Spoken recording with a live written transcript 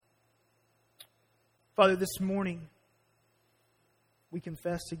Father, this morning, we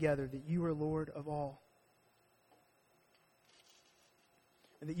confess together that you are Lord of all,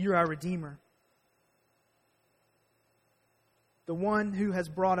 and that you're our Redeemer, the one who has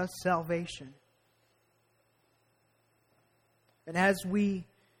brought us salvation. And as we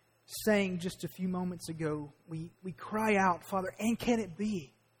sang just a few moments ago, we cry out, Father, and can it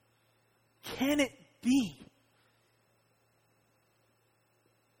be? Can it be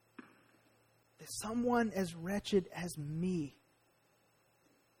that someone as wretched as me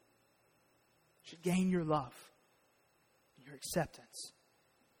should gain your love, your acceptance,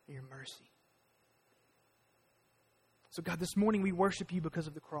 and your mercy? So God, this morning we worship you because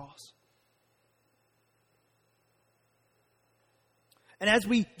of the cross. And as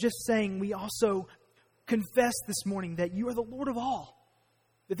we just sang, we also confess this morning that you are the Lord of all.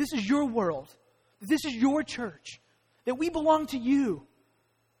 That this is your world. That this is your church. That we belong to you.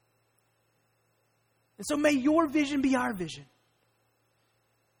 And so may your vision be our vision.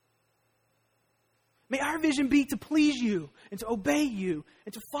 May our vision be to please you and to obey you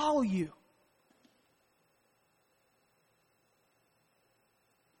and to follow you.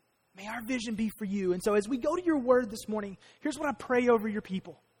 May our vision be for you. And so as we go to your word this morning, here's what I pray over your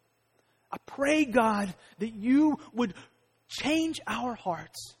people. I pray, God, that you would change our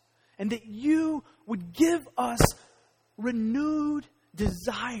hearts and that you would give us renewed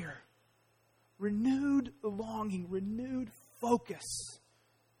desire, renewed longing, renewed focus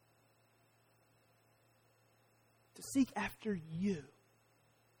to seek after you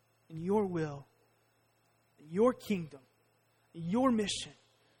and your will, your kingdom, your mission,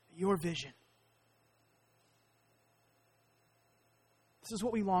 your vision. This is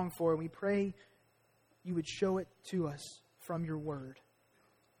what we long for, and we pray you would show it to us from your word.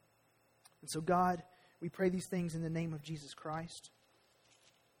 And so, God, we pray these things in the name of Jesus Christ,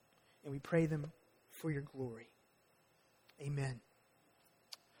 and we pray them for your glory. Amen.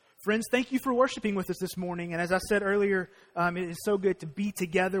 Friends, thank you for worshiping with us this morning. And as I said earlier, it is so good to be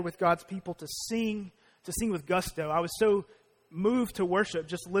together with God's people, to sing with gusto. I was so moved to worship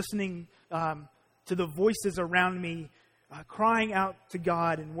just listening to the voices around me, crying out to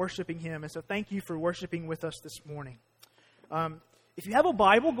God and worshiping Him. And so thank you for worshiping with us this morning. If you have a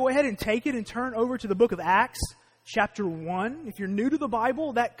Bible, go ahead and take it and turn over to the book of Acts, chapter 1. If you're new to the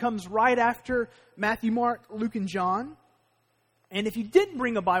Bible, that comes right after Matthew, Mark, Luke, and John. And if you didn't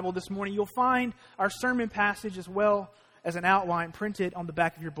bring a Bible this morning, you'll find our sermon passage as well as an outline printed on the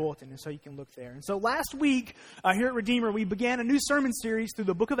back of your bulletin, and so you can look there. And so last week, here at Redeemer, we began a new sermon series through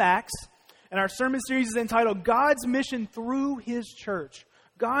the book of Acts, and our sermon series is entitled God's Mission Through His Church.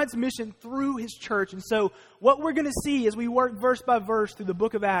 God's mission through His church. And so what we're going to see as we work verse by verse through the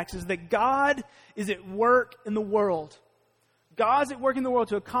book of Acts is that God is at work in the world. God's at work in the world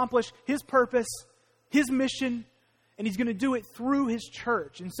to accomplish His purpose, His mission, and He's going to do it through His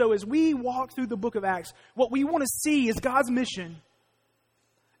church. And so as we walk through the book of Acts, what we want to see is God's mission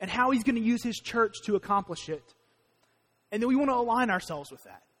and how He's going to use His church to accomplish it. And then we want to align ourselves with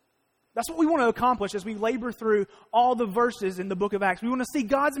that. That's what we want to accomplish as we labor through all the verses in the book of Acts. We want to see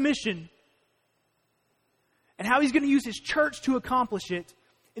God's mission and how He's going to use His church to accomplish it.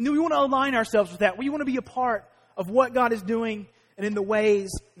 And then we want to align ourselves with that. We want to be a part of what God is doing and in the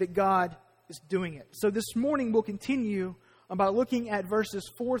ways that God is doing it. So this morning we'll continue by looking at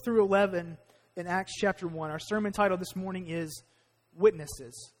verses 4 through 11 in Acts chapter 1. Our sermon title this morning is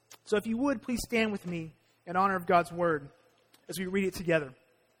Witnesses. So if you would, please stand with me in honor of God's word as we read it together.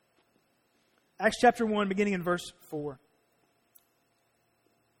 Acts chapter 1, beginning in verse 4.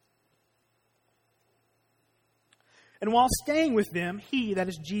 And while staying with them, He, that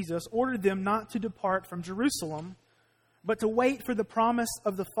is Jesus, ordered them not to depart from Jerusalem, but to wait for the promise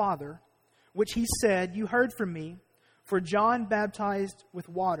of the Father, which He said, You heard from me, for John baptized with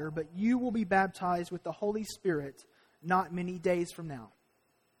water, but you will be baptized with the Holy Spirit not many days from now.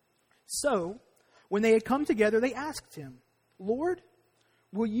 So, when they had come together, they asked Him, Lord,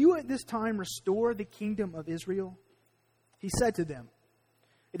 will you at this time restore the kingdom of Israel? He said to them,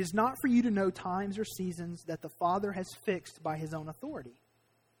 It is not for you to know times or seasons that the Father has fixed by His own authority.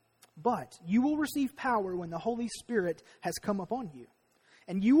 But you will receive power when the Holy Spirit has come upon you.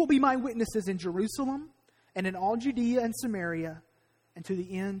 And you will be my witnesses in Jerusalem and in all Judea and Samaria and to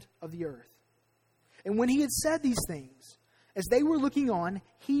the end of the earth. And when He had said these things, as they were looking on,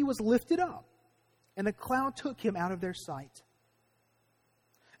 He was lifted up, and a cloud took Him out of their sight.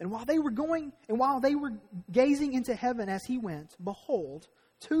 And while they were gazing into heaven as He went, behold,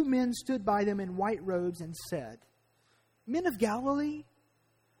 2 men stood by them in white robes and said, Men of Galilee,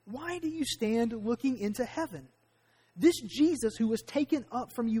 why do you stand looking into heaven? This Jesus who was taken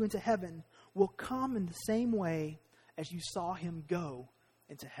up from you into heaven will come in the same way as you saw him go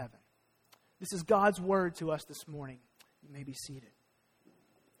into heaven. This is God's word to us this morning. You may be seated.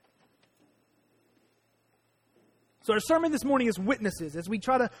 So our sermon this morning is witnesses, as we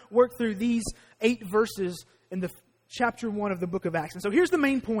try to work through these 8 verses in the chapter 1 of the book of Acts. And so here's the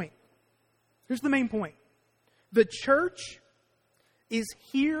main point. Here's the main point. The church is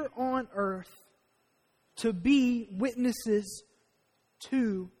here on earth to be witnesses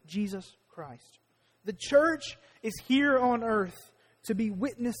to Jesus Christ. The church is here on earth to be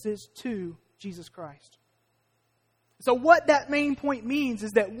witnesses to Jesus Christ. So what that main point means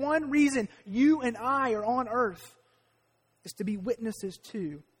is that one reason you and I are on earth is to be witnesses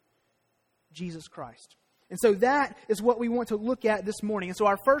to Jesus Christ. And so that is what we want to look at this morning. And so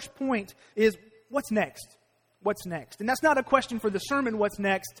our first point is, what's next? What's next? And that's not a question for the sermon, what's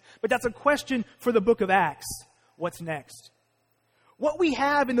next, but that's a question for the book of Acts. What's next? What we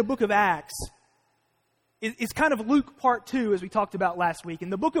have in the book of Acts is kind of Luke part 2, as we talked about last week.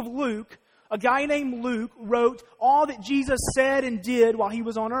 In the book of Luke, a guy named Luke wrote all that Jesus said and did while he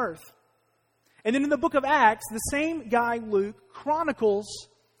was on earth. And then in the book of Acts, the same guy, Luke, chronicles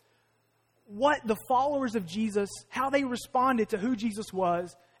what the followers of Jesus, how they responded to who Jesus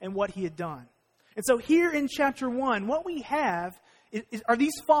was and what he had done. And so here in chapter 1, what we have are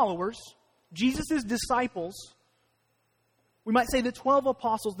these followers, Jesus' disciples. We might say the 12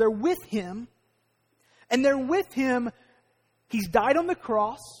 apostles. They're with him. And they're with him. He's died on the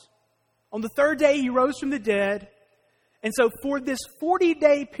cross. On the 3rd day, he rose from the dead. And so for this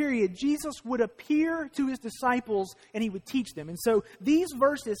 40-day period, Jesus would appear to his disciples and he would teach them. And so these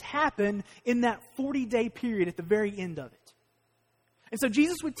verses happen in that 40-day period at the very end of it. And so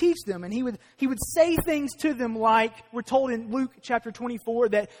Jesus would teach them, and he would say things to them like, we're told in Luke chapter 24,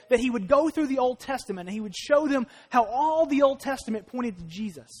 that he would go through the Old Testament and he would show them how all the Old Testament pointed to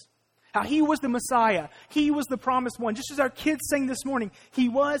Jesus. How he was the Messiah. He was the promised one. Just as our kids sang this morning, he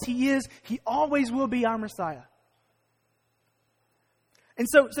was, he is, he always will be our Messiah. And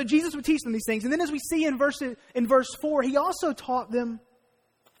so Jesus would teach them these things. And then as we see in verse 4, he also taught them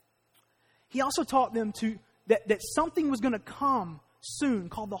that something was going to come soon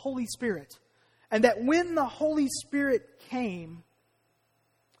called the Holy Spirit. And that when the Holy Spirit came,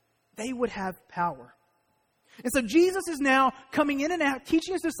 they would have power. And so Jesus is now coming in and out,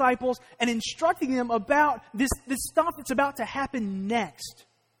 teaching his disciples and instructing them about this stuff that's about to happen next.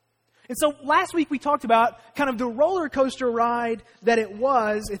 And so last week we talked about kind of the roller coaster ride that it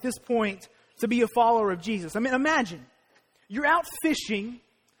was at this point to be a follower of Jesus. I mean, imagine you're out fishing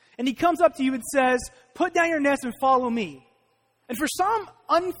and he comes up to you and says, put down your nets and follow me. And for some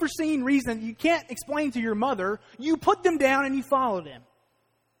unforeseen reason you can't explain to your mother, you put them down and you followed him.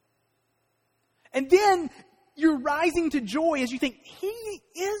 And then you're rising to joy as you think, he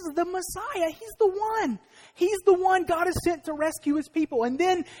is the Messiah. He's the one. He's the one God has sent to rescue his people. And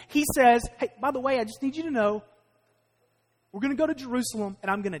then he says, hey, by the way, I just need you to know, we're going to go to Jerusalem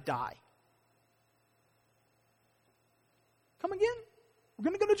and I'm going to die. Come again? We're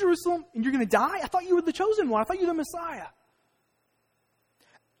going to go to Jerusalem and you're going to die? I thought you were the chosen one. I thought you were the Messiah.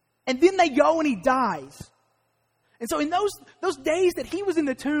 And then they go and he dies. And so in those days that he was in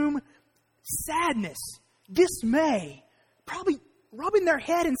the tomb, sadness, dismay, probably rubbing their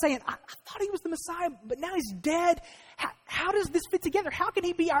head and saying, I thought he was the Messiah, but now he's dead. How does this fit together? How can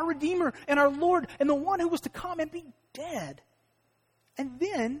he be our Redeemer and our Lord and the one who was to come and be dead? And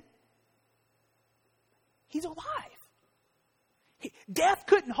then he's alive. Death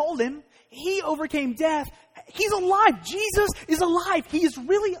couldn't hold him. He overcame death. He's alive. Jesus is alive. He is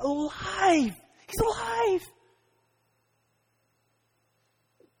really alive. He's alive.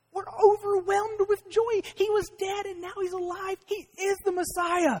 We're overwhelmed with joy. He was dead and now he's alive. He is the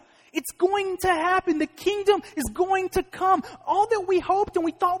Messiah. It's going to happen. The kingdom is going to come. All that we hoped and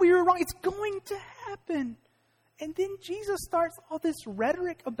we thought we were wrong, it's going to happen. And then Jesus starts all this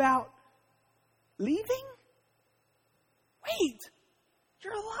rhetoric about leaving? Wait,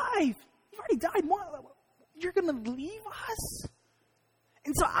 you're alive. You've already died. You're going to leave us?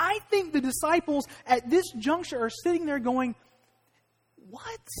 And so I think the disciples at this juncture are sitting there going,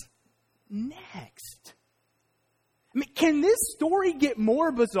 what's next? I mean, can this story get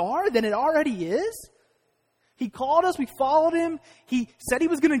more bizarre than it already is? He called us, we followed him. He said he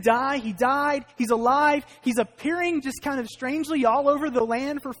was going to die. He died. He's alive. He's appearing just kind of strangely all over the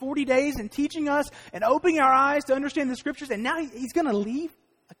land for 40 days and teaching us and opening our eyes to understand the scriptures. And now he's going to leave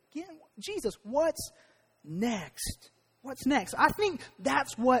again. Jesus, what's next? What's next? I think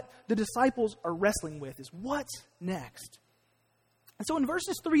that's what the disciples are wrestling with, is what's next? And so in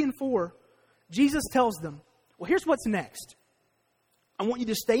verses 3 and 4, Jesus tells them, well, here's what's next. I want you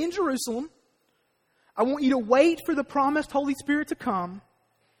to stay in Jerusalem. I want you to wait for the promised Holy Spirit to come.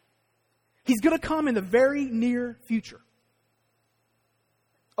 He's going to come in the very near future.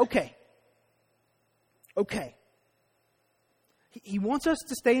 Okay. He wants us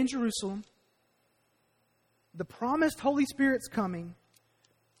to stay in Jerusalem. The promised Holy Spirit's coming.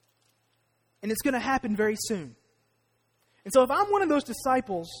 And it's going to happen very soon. And so if I'm one of those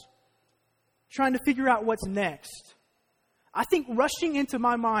disciples trying to figure out what's next, I think rushing into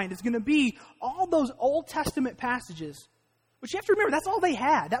my mind is going to be all those Old Testament passages, which you have to remember, that's all they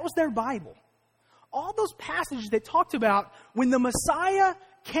had. That was their Bible. All those passages that talked about when the Messiah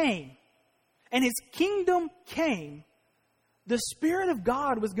came and His kingdom came, the Spirit of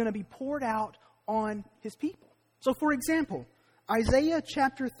God was going to be poured out on His people. So for example, Isaiah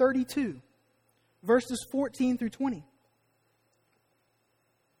chapter 32, verses 14 through 20.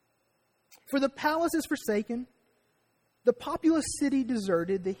 For the palace is forsaken, the populous city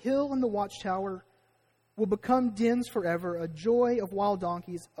deserted, the hill and the watchtower will become dens forever, a joy of wild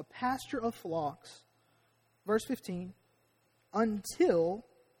donkeys, a pasture of flocks. Verse 15, until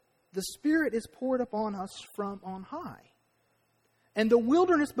the Spirit is poured upon us from on high. And the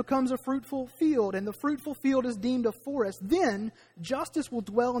wilderness becomes a fruitful field, and the fruitful field is deemed a forest. Then justice will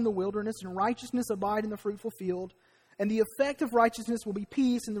dwell in the wilderness, and righteousness abide in the fruitful field. And the effect of righteousness will be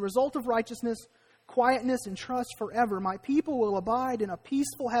peace, and the result of righteousness, quietness and trust forever. My people will abide in a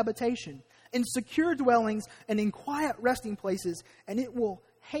peaceful habitation, in secure dwellings, and in quiet resting places. And it will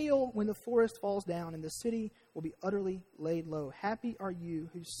hail when the forest falls down, and the city will be utterly laid low. Happy are you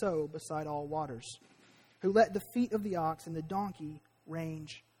who sow beside all waters, who let the feet of the ox and the donkey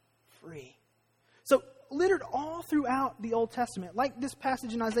range free. So, littered all throughout the Old Testament, like this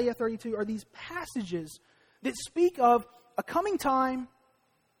passage in Isaiah 32, are these passages that speak of a coming time,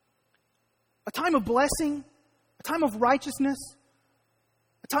 a time of blessing, a time of righteousness,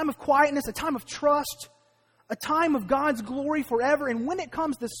 a time of quietness, a time of trust, a time of God's glory forever. And when it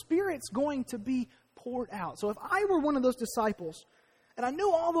comes, the Spirit's going to be poured out. So if I were one of those disciples, and I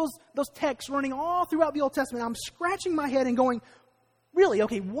knew all those texts running all throughout the Old Testament, I'm scratching my head and going, really,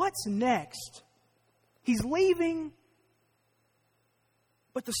 okay, what's next? He's leaving,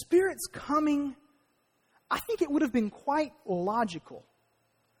 but the Spirit's coming. I think it would have been quite logical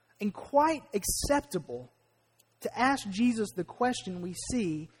and quite acceptable to ask Jesus the question we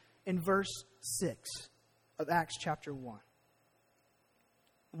see in verse 6 of Acts chapter 1.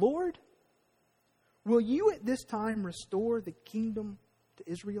 Lord, will you at this time restore the kingdom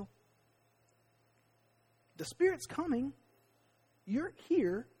to Israel? The Spirit's coming. You're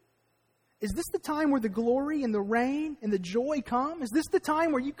here. Is this the time where the glory and the reign and the joy come? Is this the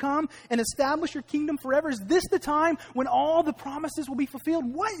time where you come and establish your kingdom forever? Is this the time when all the promises will be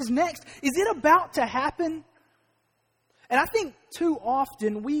fulfilled? What is next? Is it about to happen? And I think too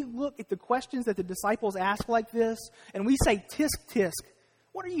often we look at the questions that the disciples ask like this and we say, tisk, tisk.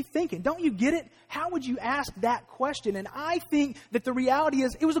 What are you thinking? Don't you get it? How would you ask that question? And I think that the reality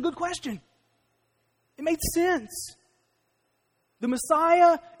is it was a good question. It made sense. The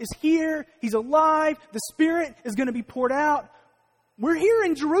Messiah is here. He's alive. The Spirit is going to be poured out. We're here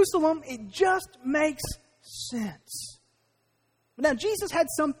in Jerusalem. It just makes sense. But now, Jesus had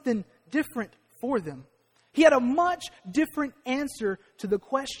something different for them. He had a much different answer to the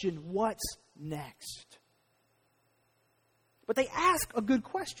question, what's next? But they ask a good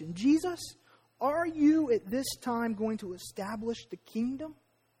question. Jesus, are you at this time going to establish the kingdom?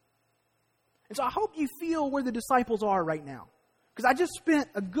 And so I hope you feel where the disciples are right now. Because I just spent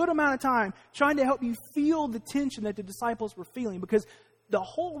a good amount of time trying to help you feel the tension that the disciples were feeling. Because the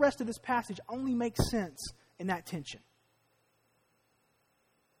whole rest of this passage only makes sense in that tension.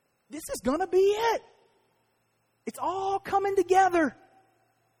 This is going to be it. It's all coming together.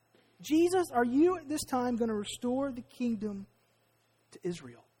 Jesus, are you at this time going to restore the kingdom to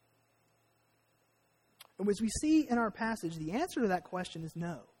Israel? And as we see in our passage, the answer to that question is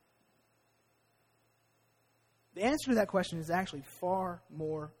no. The answer to that question is actually far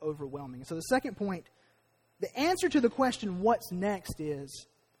more overwhelming. So the second point, the answer to the question, what's next, is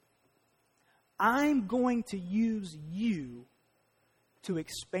I'm going to use you to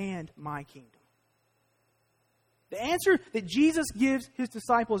expand my kingdom. The answer that Jesus gives his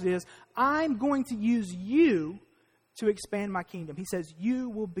disciples is, I'm going to use you to expand my kingdom. He says, you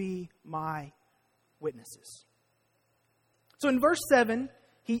will be my witnesses. So in verse 7,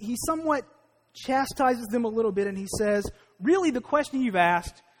 he somewhat chastises them a little bit, and he says, really the question you've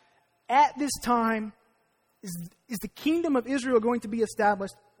asked, at this time, is the kingdom of Israel going to be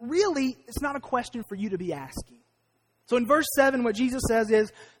established? Really, it's not a question for you to be asking. So in verse 7, what Jesus says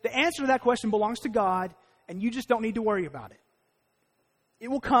is, the answer to that question belongs to God, and you just don't need to worry about it. It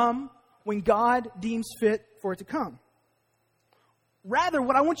will come when God deems fit for it to come. Rather,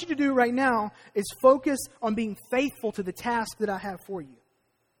 what I want you to do right now is focus on being faithful to the task that I have for you.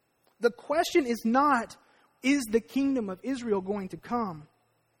 The question is not, is the kingdom of Israel going to come?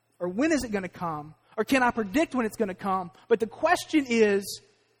 Or when is it going to come? Or can I predict when it's going to come? But the question is,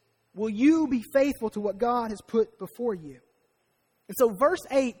 will you be faithful to what God has put before you? And so verse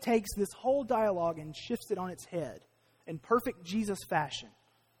 8 takes this whole dialogue and shifts it on its head in perfect Jesus fashion.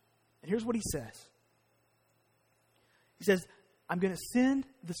 And here's what he says. He says, I'm going to send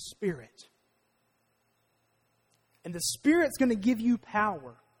the Spirit. And the Spirit's going to give you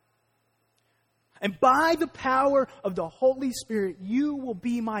power. And by the power of the Holy Spirit, you will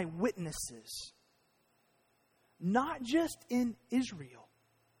be my witnesses. Not just in Israel.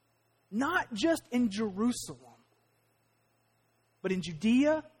 Not just in Jerusalem. But in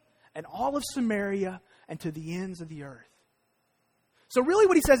Judea and all of Samaria and to the ends of the earth. So really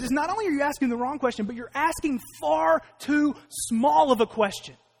what he says is not only are you asking the wrong question, but you're asking far too small of a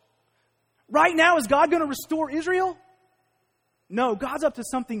question. Right now, is God going to restore Israel? No, God's up to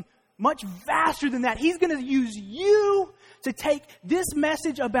something much vaster than that. He's going to use you to take this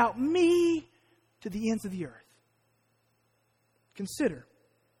message about me to the ends of the earth. Consider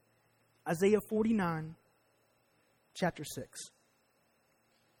Isaiah 49, chapter 6.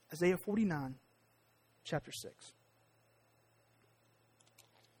 Isaiah 49, chapter 6.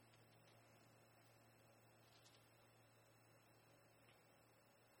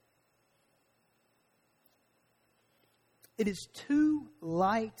 It is too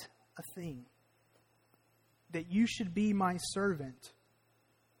light a thing that you should be my servant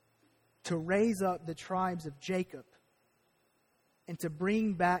to raise up the tribes of Jacob and to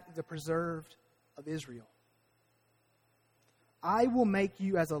bring back the preserved of Israel. I will make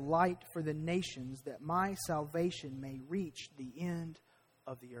you as a light for the nations, that my salvation may reach the end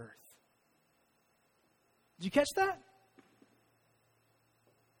of the earth. Did you catch that?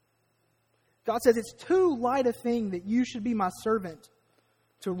 God says it's too light a thing that you should be my servant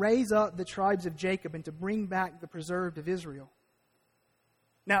to raise up the tribes of Jacob and to bring back the preserved of Israel.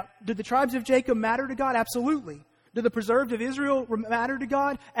 Now, did the tribes of Jacob matter to God? Absolutely. Do the preserved of Israel matter to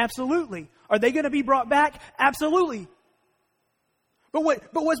God? Absolutely. Are they going to be brought back? Absolutely. But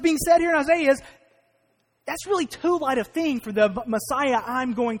what's being said here in Isaiah is, that's really too light a thing for the Messiah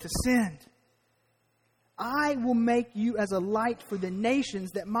I'm going to send. I will make you as a light for the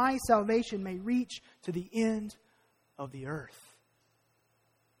nations, that my salvation may reach to the end of the earth.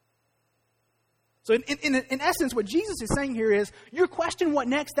 So in essence, what Jesus is saying here is, your question, what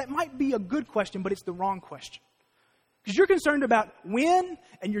next, that might be a good question, but it's the wrong question. Because you're concerned about when,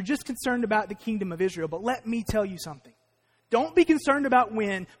 and you're just concerned about the kingdom of Israel. But let me tell you something. Don't be concerned about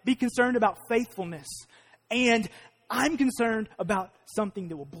when, be concerned about faithfulness. And I'm concerned about something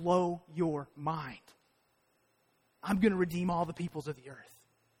that will blow your mind. I'm going to redeem all the peoples of the earth.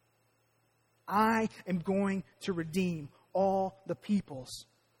 I am going to redeem all the peoples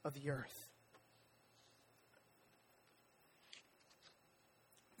of the earth.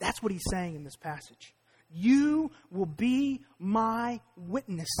 That's what he's saying in this passage. You will be my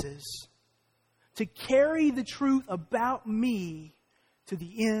witnesses to carry the truth about me to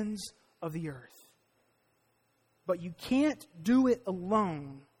the ends of the earth. But you can't do it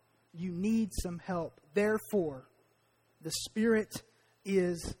alone. You need some help. Therefore, the Spirit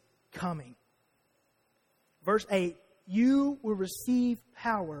is coming. Verse 8, you will receive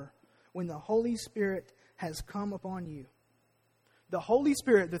power when the Holy Spirit has come upon you. The Holy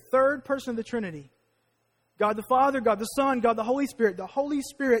Spirit, the third person of the Trinity, God the Father, God the Son, God the Holy Spirit. The Holy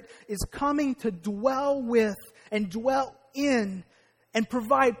Spirit is coming to dwell with and dwell in and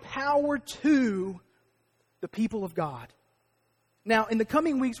provide power to the people of God. Now, in the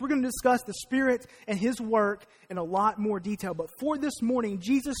coming weeks, we're going to discuss the Spirit and His work in a lot more detail. But for this morning,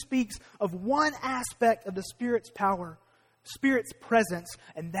 Jesus speaks of one aspect of the Spirit's power, Spirit's presence,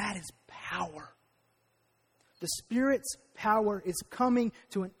 and that is power. The Spirit's power is coming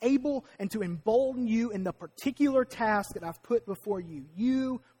to enable and to embolden you in the particular task that I've put before you.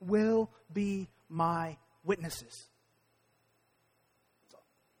 You will be my witnesses. So,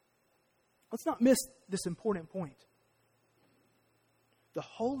 let's not miss this important point. The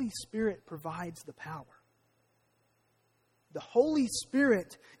Holy Spirit provides the power. The Holy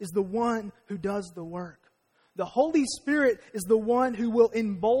Spirit is the one who does the work. The Holy Spirit is the one who will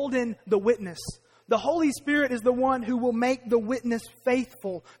embolden the witness. The Holy Spirit is the one who will make the witness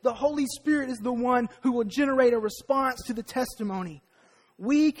faithful. The Holy Spirit is the one who will generate a response to the testimony.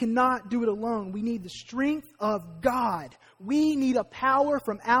 We cannot do it alone. We need the strength of God. We need a power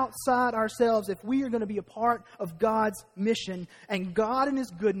from outside ourselves if we are going to be a part of God's mission. And God in His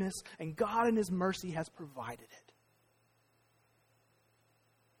goodness and God in His mercy has provided it.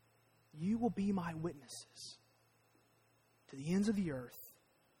 You will be my witnesses to the ends of the earth,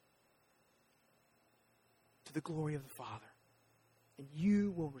 to the glory of the Father. And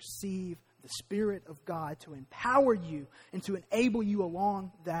you will receive the Spirit of God to empower you and to enable you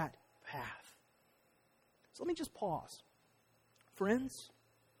along that path. So let me just pause. Friends,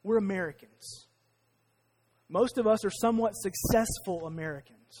 we're Americans. Most of us are somewhat successful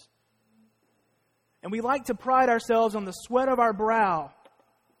Americans. And we like to pride ourselves on the sweat of our brow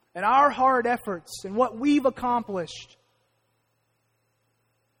and our hard efforts and what we've accomplished.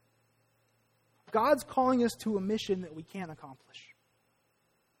 God's calling us to a mission that we can't accomplish.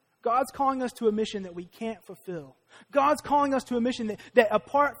 God's calling us to a mission that we can't fulfill. God's calling us to a mission that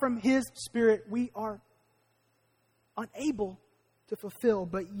apart from His Spirit, we are unable to fulfill.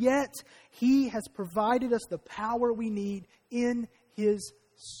 But yet, He has provided us the power we need in His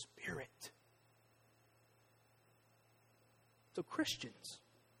Spirit. So Christians,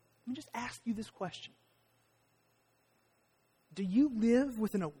 let me just ask you this question. Do you live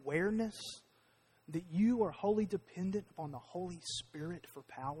with an awareness that you are wholly dependent upon the Holy Spirit for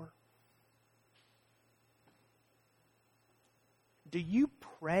power? Do you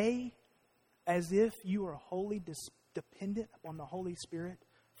pray as if you are wholly dependent upon the Holy Spirit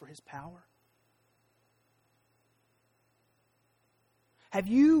for His power? Have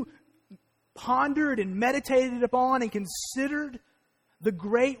you pondered and meditated upon and considered the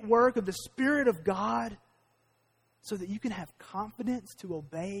great work of the Spirit of God so that you can have confidence to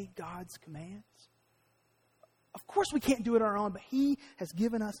obey God's commands? Of course we can't do it on our own, but He has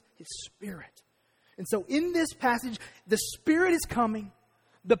given us His Spirit. And so in this passage, the Spirit is coming,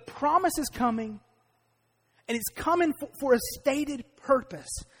 the promise is coming, and it's coming for a stated purpose.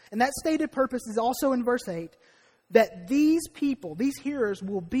 And that stated purpose is also in verse 8, that these people, these hearers,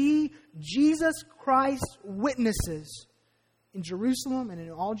 will be Jesus Christ's witnesses in Jerusalem and in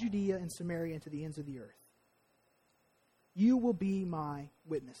all Judea and Samaria and to the ends of the earth. You will be my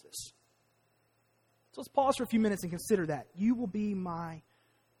witnesses. So let's pause for a few minutes and consider that. You will be my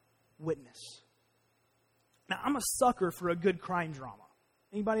witness. Now, I'm a sucker for a good crime drama.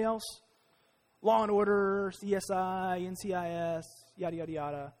 Anybody else? Law and Order, CSI, NCIS, yada, yada,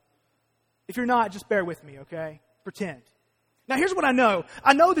 yada. If you're not, just bear with me, okay? Pretend. Now, here's what I know.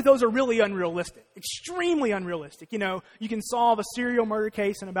 I know that those are really unrealistic. Extremely unrealistic. You know, you can solve a serial murder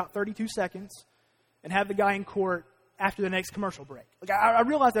case in about 32 seconds and have the guy in court after the next commercial break. Like, I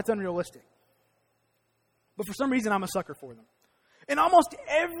realize that's unrealistic. But for some reason, I'm a sucker for them. And almost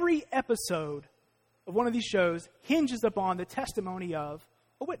every episode of one of these shows hinges upon the testimony of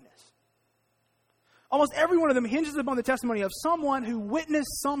a witness. Almost every one of them hinges upon the testimony of someone who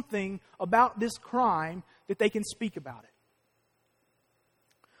witnessed something about this crime that they can speak about it.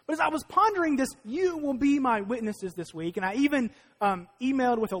 But as I was pondering this, you will be my witnesses this week, and I even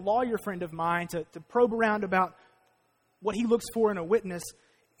emailed with a lawyer friend of mine to probe around about what he looks for in a witness.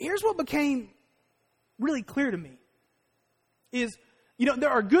 Here's what became really clear to me is, you know, there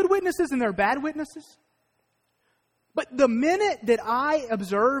are good witnesses and there are bad witnesses. But the minute that I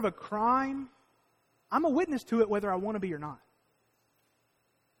observe a crime, I'm a witness to it whether I want to be or not.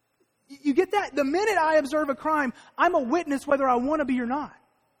 You get that? The minute I observe a crime, I'm a witness whether I want to be or not.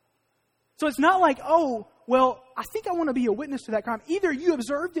 So it's not like, oh, well, I think I want to be a witness to that crime. Either you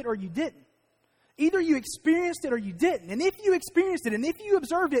observed it or you didn't. Either you experienced it or you didn't. And if you experienced it and if you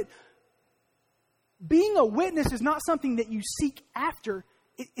observed it, being a witness is not something that you seek after.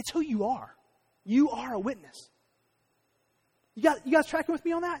 It's who you are. You are a witness. You guys tracking with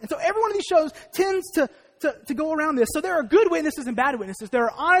me on that? And so every one of these shows tends to go around this. So there are good witnesses and bad witnesses. There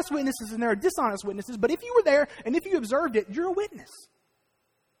are honest witnesses and there are dishonest witnesses. But if you were there and if you observed it, you're a witness.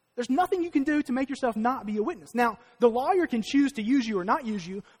 There's nothing you can do to make yourself not be a witness. Now, the lawyer can choose to use you or not use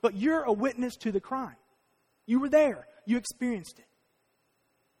you, but you're a witness to the crime. You were there. You experienced it.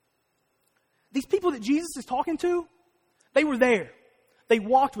 These people that Jesus is talking to, they were there. They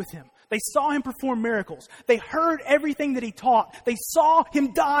walked with Him. They saw Him perform miracles. They heard everything that He taught. They saw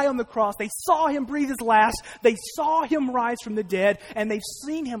Him die on the cross. They saw Him breathe His last. They saw Him rise from the dead. And they've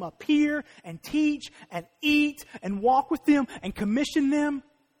seen Him appear and teach and eat and walk with them and commission them.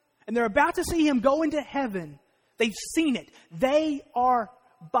 And they're about to see Him go into heaven. They've seen it. They are,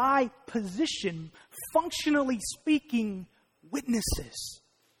 by position, functionally speaking, witnesses.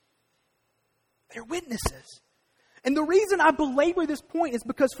 They're witnesses. And the reason I belabor this point is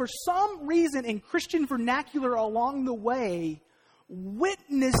because for some reason in Christian vernacular along the way,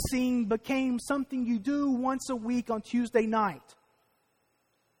 witnessing became something you do once a week on Tuesday night.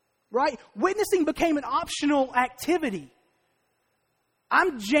 Right? Witnessing became an optional activity.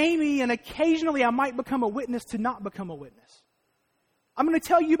 I'm Jamie, and occasionally I might become a witness to not become a witness. I'm going to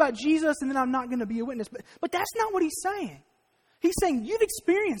tell you about Jesus, and then I'm not going to be a witness. But that's not what he's saying. He's saying, you've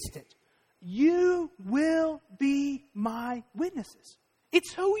experienced it. You will be my witnesses.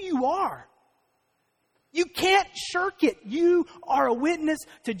 It's who you are. You can't shirk it. You are a witness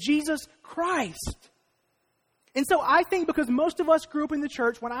to Jesus Christ. And so I think because most of us grew up in the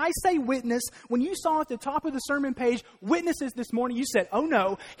church, when I say witness, when you saw at the top of the sermon page, witnesses this morning, you said, oh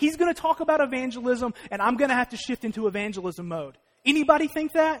no, he's going to talk about evangelism and I'm going to have to shift into evangelism mode. Anybody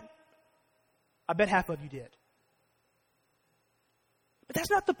think that? I bet half of you did. But that's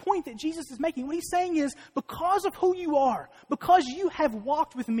not the point that Jesus is making. What he's saying is, because of who you are, because you have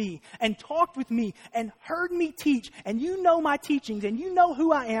walked with me and talked with me and heard me teach, and you know my teachings, and you know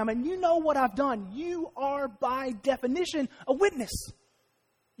who I am, and you know what I've done, you are by definition a witness.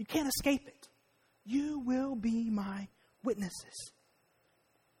 You can't escape it. You will be my witnesses.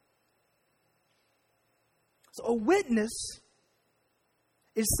 So a witness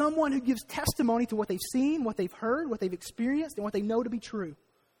is someone who gives testimony to what they've seen, what they've heard, what they've experienced, and what they know to be true.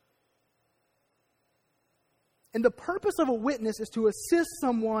 And the purpose of a witness is to assist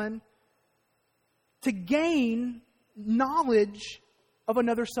someone to gain knowledge of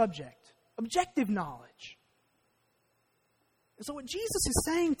another subject, objective knowledge. And so what Jesus is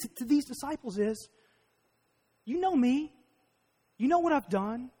saying to these disciples is, you know me, you know what I've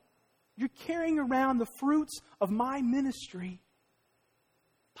done, you're carrying around the fruits of my ministry.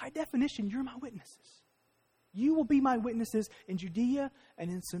 By definition, you're my witnesses. You will be my witnesses in Judea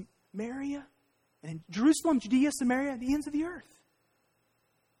and in Samaria, and in Jerusalem, Judea, Samaria, the ends of the earth.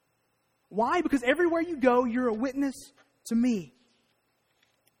 Why? Because everywhere you go, you're a witness to me.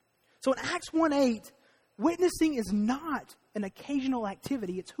 So in Acts 1:8, witnessing is not an occasional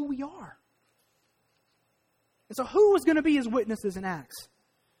activity. It's who we are. And so who was going to be his witnesses in Acts?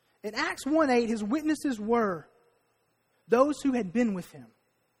 In Acts 1:8, his witnesses were those who had been with him.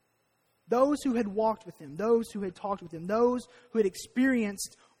 Those who had walked with him, those who had talked with him, those who had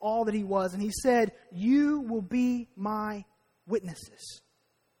experienced all that he was. And he said, you will be my witnesses.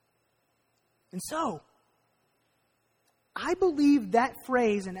 And so, I believe that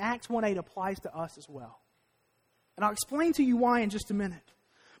phrase in Acts 1:8 applies to us as well. And I'll explain to you why in just a minute.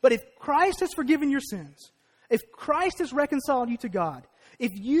 But if Christ has forgiven your sins, if Christ has reconciled you to God,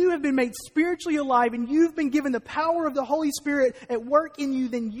 if you have been made spiritually alive and you've been given the power of the Holy Spirit at work in you,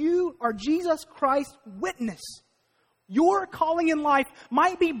 then you are Jesus Christ's witness. Your calling in life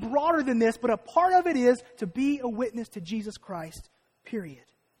might be broader than this, but a part of it is to be a witness to Jesus Christ, period.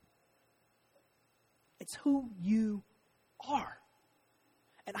 It's who you are.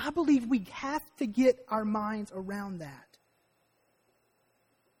 And I believe we have to get our minds around that.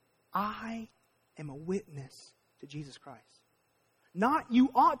 I am a witness to Jesus Christ. Not you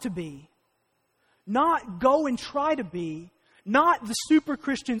ought to be, not go and try to be, not the super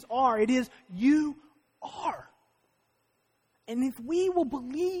Christians are. It is you are. And if we will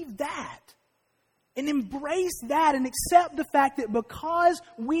believe that and embrace that and accept the fact that because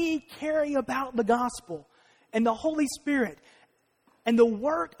we carry about the gospel and the Holy Spirit and the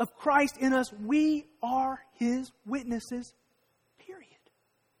work of Christ in us, we are his witnesses.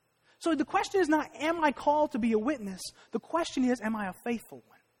 So the question is not, am I called to be a witness? The question is, am I a faithful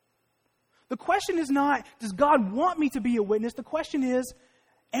one? The question is not, does God want me to be a witness? The question is,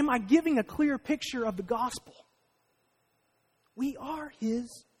 am I giving a clear picture of the gospel? We are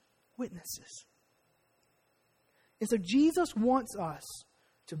his witnesses. And so Jesus wants us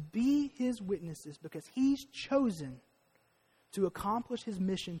to be his witnesses because he's chosen to accomplish his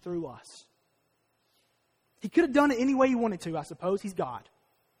mission through us. He could have done it any way he wanted to, I suppose. He's God.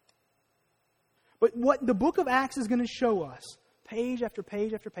 But what the book of Acts is going to show us, page after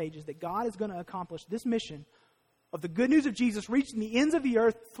page after page, is that God is going to accomplish this mission of the good news of Jesus reaching the ends of the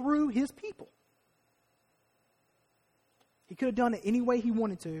earth through his people. He could have done it any way he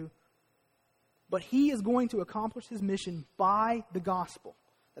wanted to, but he is going to accomplish his mission by the gospel.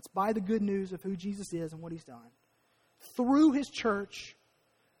 That's by the good news of who Jesus is and what he's done. Through his church,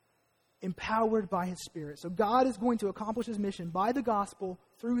 empowered by his Spirit. So God is going to accomplish his mission by the gospel,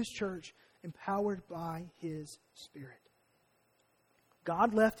 through his church, empowered by his Spirit.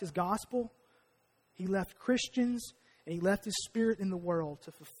 God left his gospel, he left Christians, and he left his Spirit in the world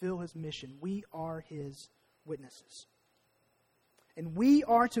to fulfill his mission. We are his witnesses. And we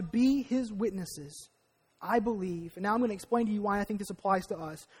are to be his witnesses, I believe. And now I'm going to explain to you why I think this applies to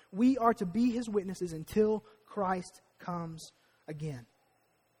us. We are to be his witnesses until Christ comes again.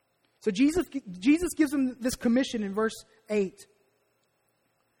 So Jesus gives them this commission in verse 8.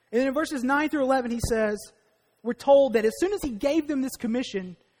 And then in verses 9 through 11, he says, we're told that as soon as he gave them this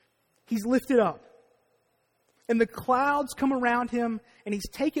commission, he's lifted up. And the clouds come around him, and he's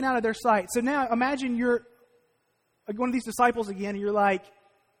taken out of their sight. So now imagine you're like one of these disciples again, and you're like,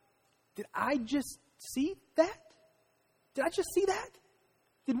 did I just see that? Did I just see that?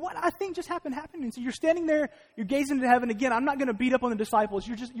 Did what I think just happened? And so you're standing there, you're gazing into heaven. Again, I'm not going to beat up on the disciples.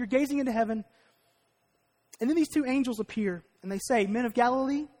 You're gazing into heaven. And then these two angels appear, and they say, Men of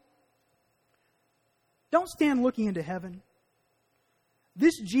Galilee, don't stand looking into heaven.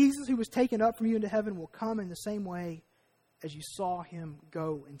 This Jesus who was taken up from you into heaven will come in the same way as you saw him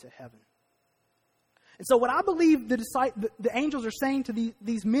go into heaven. And so what I believe the angels are saying to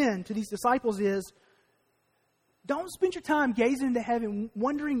these men, to these disciples is, don't spend your time gazing into heaven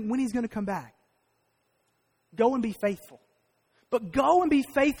wondering when he's going to come back. Go and be faithful. But go and be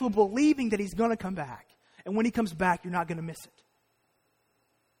faithful believing that he's going to come back. And when he comes back, you're not going to miss it.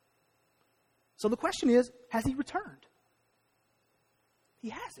 So the question is, has he returned? He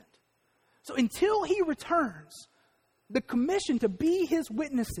hasn't. So until he returns, the commission to be his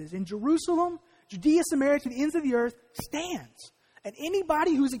witnesses in Jerusalem, Judea, Samaria, to the ends of the earth stands. And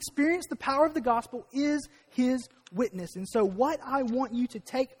anybody who's experienced the power of the gospel is his witness. And so what I want you to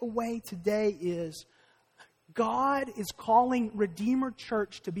take away today is God is calling Redeemer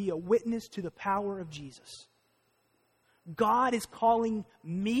Church to be a witness to the power of Jesus. God is calling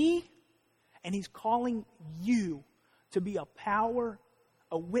me, and he's calling you to be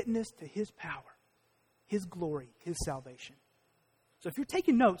a witness to his power, his glory, his salvation. So if you're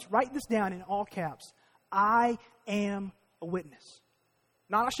taking notes, write this down in all caps. I am a witness.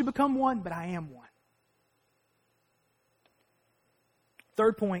 Not I should become one, but I am one.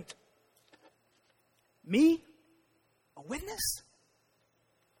 Third point. Me? A witness?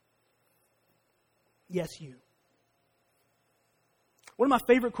 Yes, you. One of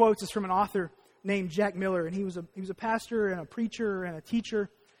my favorite quotes is from an author named Jack Miller, and he was a pastor and a preacher and a teacher.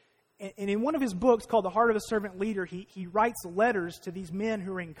 And in one of his books called The Heart of a Servant Leader, he writes letters to these men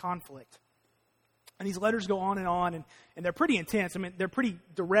who are in conflict. And these letters go on, and they're pretty intense. I mean, they're pretty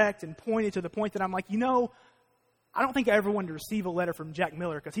direct and pointed to the point that I'm like, I don't think I ever wanted to receive a letter from Jack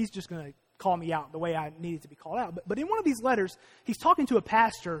Miller because he's just going to call me out the way I needed to be called out. But in one of these letters, he's talking to a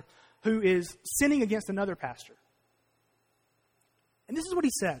pastor who is sinning against another pastor. And this is what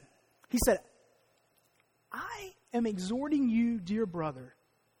he said. He said, I am exhorting you, dear brother,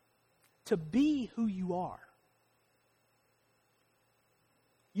 to be who you are.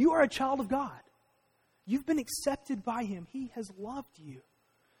 You are a child of God. You've been accepted by him. He has loved you.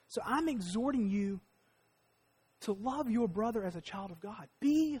 So I'm exhorting you to love your brother as a child of God.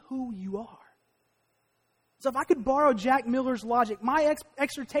 Be who you are. So if I could borrow Jack Miller's logic, my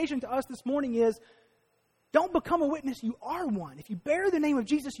exhortation to us this morning is, don't become a witness, you are one. If you bear the name of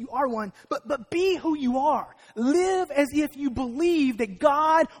Jesus, you are one. But be who you are. Live as if you believe that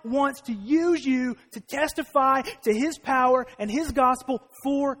God wants to use you to testify to his power and his gospel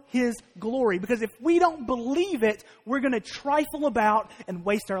for his glory. Because if we don't believe it, we're going to trifle about and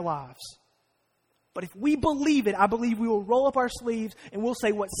waste our lives. But if we believe it, I believe we will roll up our sleeves and we'll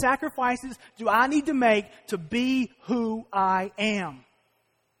say, what sacrifices do I need to make to be who I am?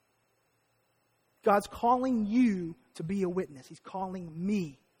 God's calling you to be a witness. He's calling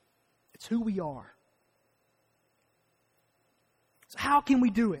me. It's who we are. So how can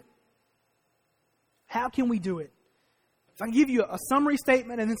we do it? How can we do it? If I can give you a summary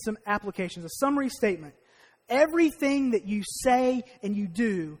statement and then some applications. A summary statement. Everything that you say and you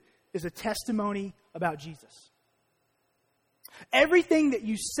do is a testimony about Jesus. Everything that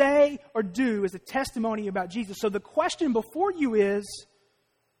you say or do is a testimony about Jesus. So the question before you is,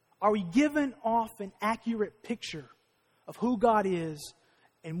 are we giving off an accurate picture of who God is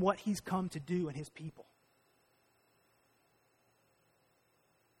and what he's come to do in his people?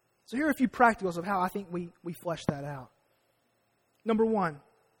 So here are a few practicals of how I think we flesh that out. Number one,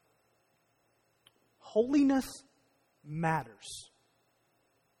 holiness matters.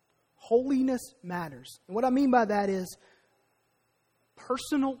 Holiness matters. And what I mean by that is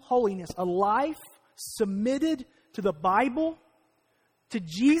personal holiness, a life submitted to the Bible, to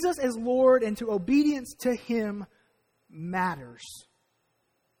Jesus as Lord, and to obedience to him matters.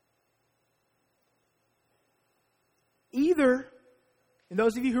 Either, and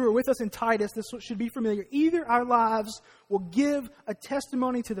those of you who are with us in Titus, this should be familiar, either our lives will give a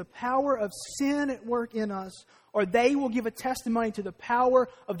testimony to the power of sin at work in us, or they will give a testimony to the power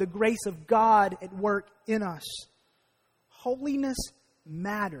of the grace of God at work in us. Holiness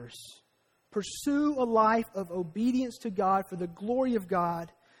matters. Pursue a life of obedience to God for the glory of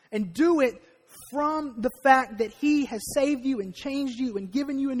God, and do it from the fact that He has saved you and changed you and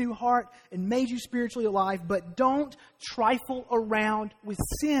given you a new heart and made you spiritually alive. But don't trifle around with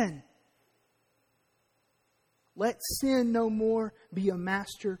sin. Let sin no more be a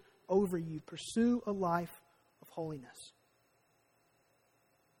master over you. Pursue a life of holiness.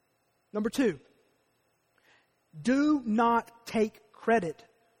 Number 2, do not take credit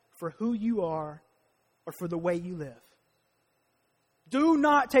for who you are or for the way you live. Do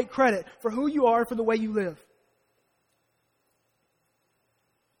not take credit for who you are or for the way you live.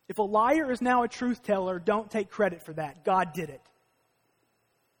 If a liar is now a truth teller, don't take credit for that. God did it.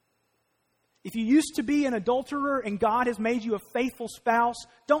 If you used to be an adulterer and God has made you a faithful spouse,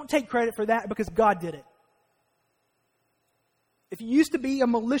 don't take credit for that because God did it. If you used to be a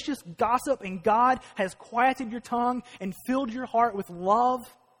malicious gossip and God has quieted your tongue and filled your heart with love,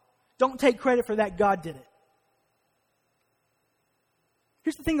 don't take credit for that. God did it.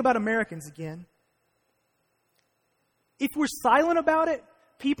 Here's the thing about Americans again. If we're silent about it,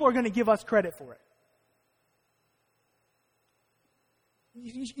 people are going to give us credit for it.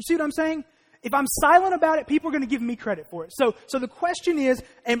 You see what I'm saying? If I'm silent about it, people are going to give me credit for it. So the question is,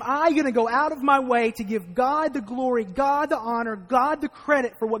 am I going to go out of my way to give God the glory, God the honor, God the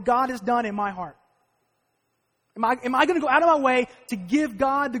credit for what God has done in my heart? Am I going to go out of my way to give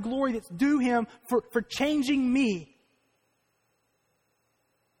God the glory that's due Him for changing me?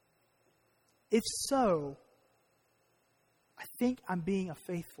 If so, I think I'm being a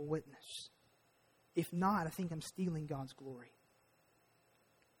faithful witness. If not, I think I'm stealing God's glory.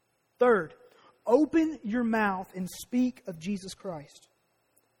 Third, open your mouth and speak of Jesus Christ.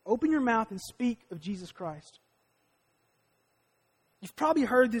 Open your mouth and speak of Jesus Christ. You've probably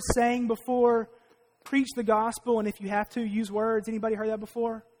heard this saying before, preach the gospel, and if you have to, use words. Anybody heard that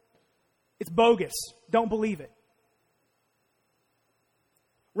before? It's bogus. Don't believe it.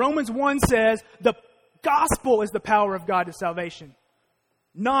 Romans 1 says, the gospel is the power of God to salvation,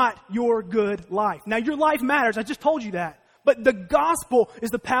 not your good life. Now, your life matters. I just told you that. But the gospel is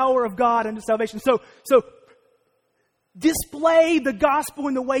the power of God unto salvation. So display the gospel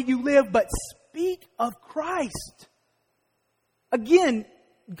in the way you live, but speak of Christ. Again,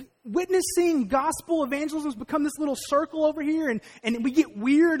 witnessing gospel evangelism has become this little circle over here, and we get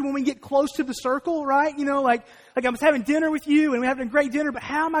weird when we get close to the circle, right? You know, like I was having dinner with you, and we're having a great dinner, but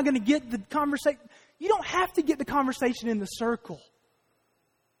how am I going to get the conversation? You don't have to get the conversation in the circle.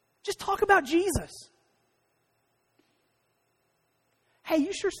 Just talk about Jesus. Hey,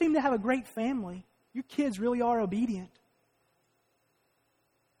 you sure seem to have a great family. Your kids really are obedient.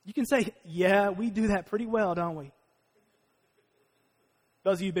 You can say, yeah, we do that pretty well, don't we?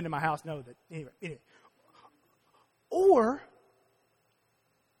 Those of you who've been to my house know that. Anyway. Or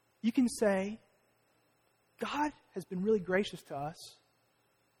you can say, God has been really gracious to us.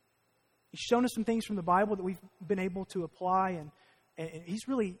 He's shown us some things from the Bible that we've been able to apply, and He's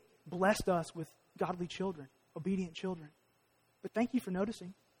really blessed us with godly children, obedient children. But thank you for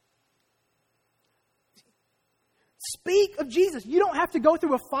noticing. Speak of Jesus. You don't have to go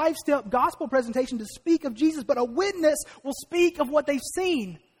through a 5-step gospel presentation to speak of Jesus, but a witness will speak of what they've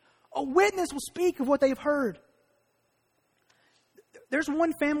seen. A witness will speak of what they've heard. There's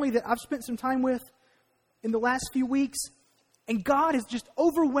one family that I've spent some time with in the last few weeks, and God has just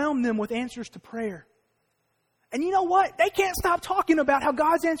overwhelmed them with answers to prayer. And you know what? They can't stop talking about how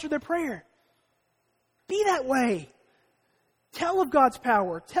God's answered their prayer. Be that way. Tell of God's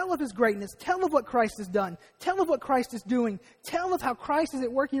power. Tell of His greatness. Tell of what Christ has done. Tell of what Christ is doing. Tell of how Christ is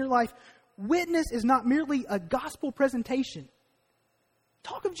at work in your life. Witness is not merely a gospel presentation.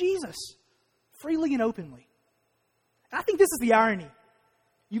 Talk of Jesus freely and openly. And I think this is the irony.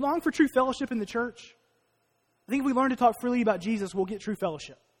 You long for true fellowship in the church? I think if we learn to talk freely about Jesus, we'll get true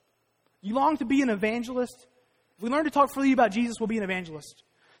fellowship. You long to be an evangelist? If we learn to talk freely about Jesus, we'll be an evangelist.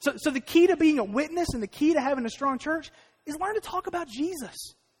 So the key to being a witness and the key to having a strong church is learn to talk about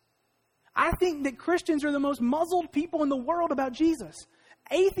Jesus. I think that Christians are the most muzzled people in the world about Jesus.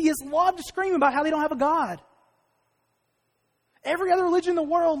 Atheists love to scream about how they don't have a God. Every other religion in the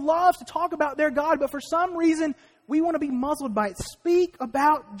world loves to talk about their God, but for some reason, we want to be muzzled by it. Speak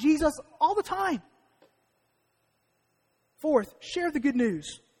about Jesus all the time. Fourth, share the good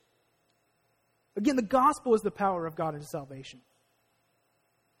news. Again, the gospel is the power of God into salvation.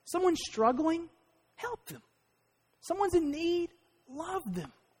 Someone's struggling, help them. Someone's in need, love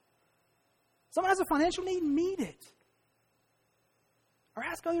them. Someone has a financial need, meet it. Or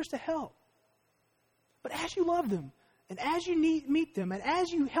ask others to help. But as you love them, and as you meet them, and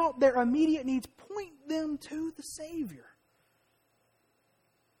as you help their immediate needs, point them to the Savior.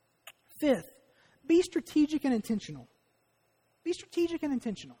 Fifth, be strategic and intentional. Be strategic and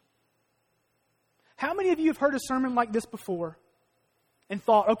intentional. How many of you have heard a sermon like this before and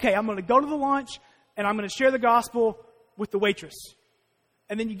thought, okay, I'm going to go to the lunch and I'm going to share the gospel with the waitress?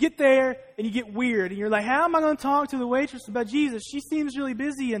 And then you get there and you get weird and you're like, how am I going to talk to the waitress about Jesus? She seems really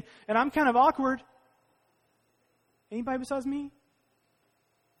busy and I'm kind of awkward. Anybody besides me?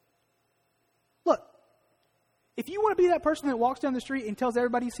 Look, if you want to be that person that walks down the street and tells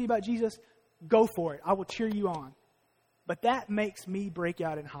everybody you see about Jesus, go for it. I will cheer you on. But that makes me break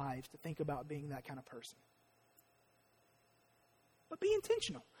out in hives to think about being that kind of person. But be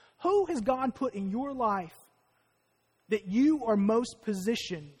intentional. Who has God put in your life that you are most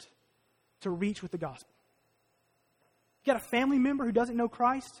positioned to reach with the gospel? You got a family member who doesn't know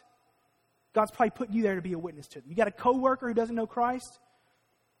Christ? God's probably put you there to be a witness to them. You got a coworker who doesn't know Christ?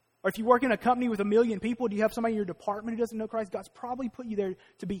 Or if you work in a company with 1 million people, do you have somebody in your department who doesn't know Christ? God's probably put you there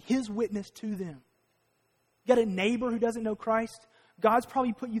to be His witness to them. You got a neighbor who doesn't know Christ? God's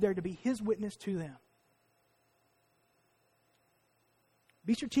probably put you there to be His witness to them.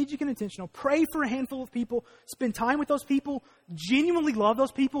 Be strategic and intentional. Pray for a handful of people. Spend time with those people. Genuinely love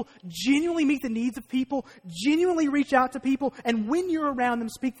those people. Genuinely meet the needs of people. Genuinely reach out to people. And when you're around them,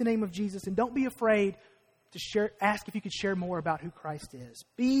 speak the name of Jesus. And don't be afraid to share. Ask if you could share more about who Christ is.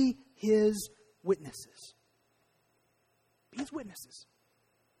 Be His witnesses. Be His witnesses.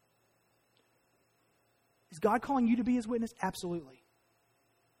 Is God calling you to be His witness? Absolutely.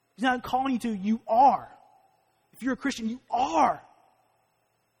 He's not calling you to. You are. If you're a Christian, you are.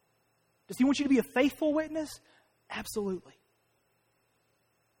 Does He want you to be a faithful witness? Absolutely.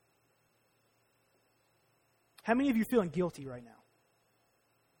 How many of you are feeling guilty right now?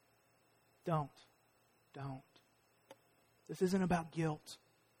 Don't. This isn't about guilt.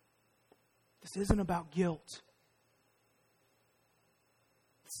 This isn't about guilt.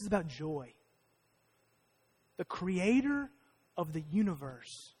 This is about joy. The Creator of the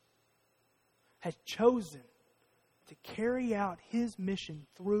universe has chosen to carry out His mission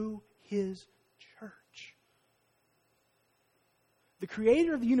through His church. The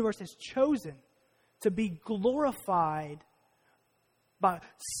Creator of the universe has chosen to be glorified by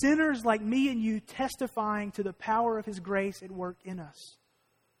sinners like me and you testifying to the power of His grace at work in us.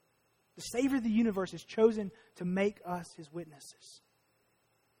 The Savior of the universe has chosen to make us His witnesses.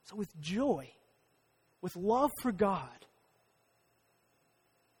 So with joy, with love for God,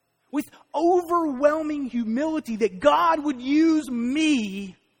 with overwhelming humility that God would use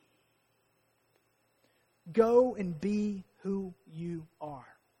me, go and be who you are.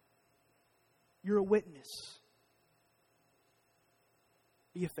 You're a witness.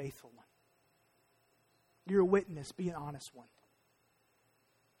 Be a faithful one. You're a witness. Be an honest one.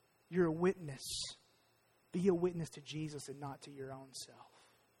 You're a witness. Be a witness to Jesus and not to your own self.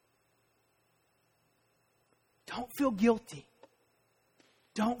 Don't feel guilty.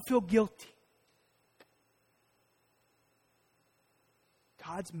 Don't feel guilty.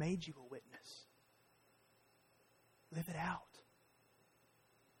 God's made you a witness. Live it out.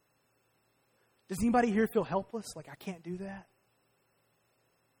 Does anybody here feel helpless? Like, I can't do that?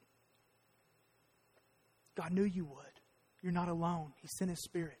 God knew you would. You're not alone. He sent His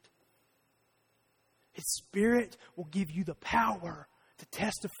Spirit. His Spirit will give you the power to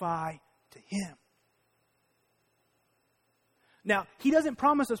testify to Him. Now, He doesn't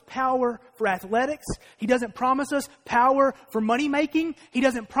promise us power for athletics. He doesn't promise us power for money making. He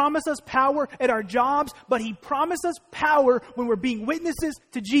doesn't promise us power at our jobs. But He promises us power when we're being witnesses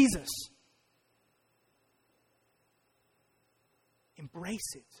to Jesus.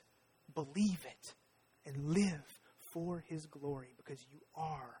 Embrace it. Believe it. And live for His glory, because you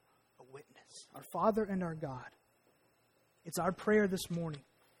are a witness. Our Father and our God, it's our prayer this morning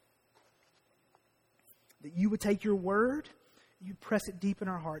that you would take your word, you press it deep in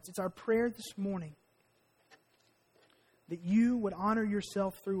our hearts. It's our prayer this morning that you would honor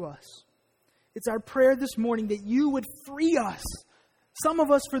yourself through us. It's our prayer this morning that you would free us, some of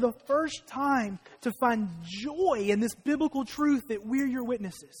us for the first time, to find joy in this biblical truth that we're your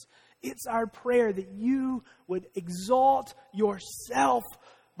witnesses. It's our prayer that you would exalt yourself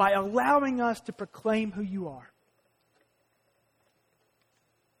by allowing us to proclaim who you are.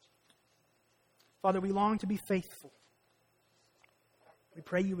 Father, we long to be faithful. We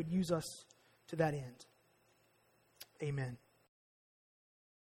pray you would use us to that end. Amen.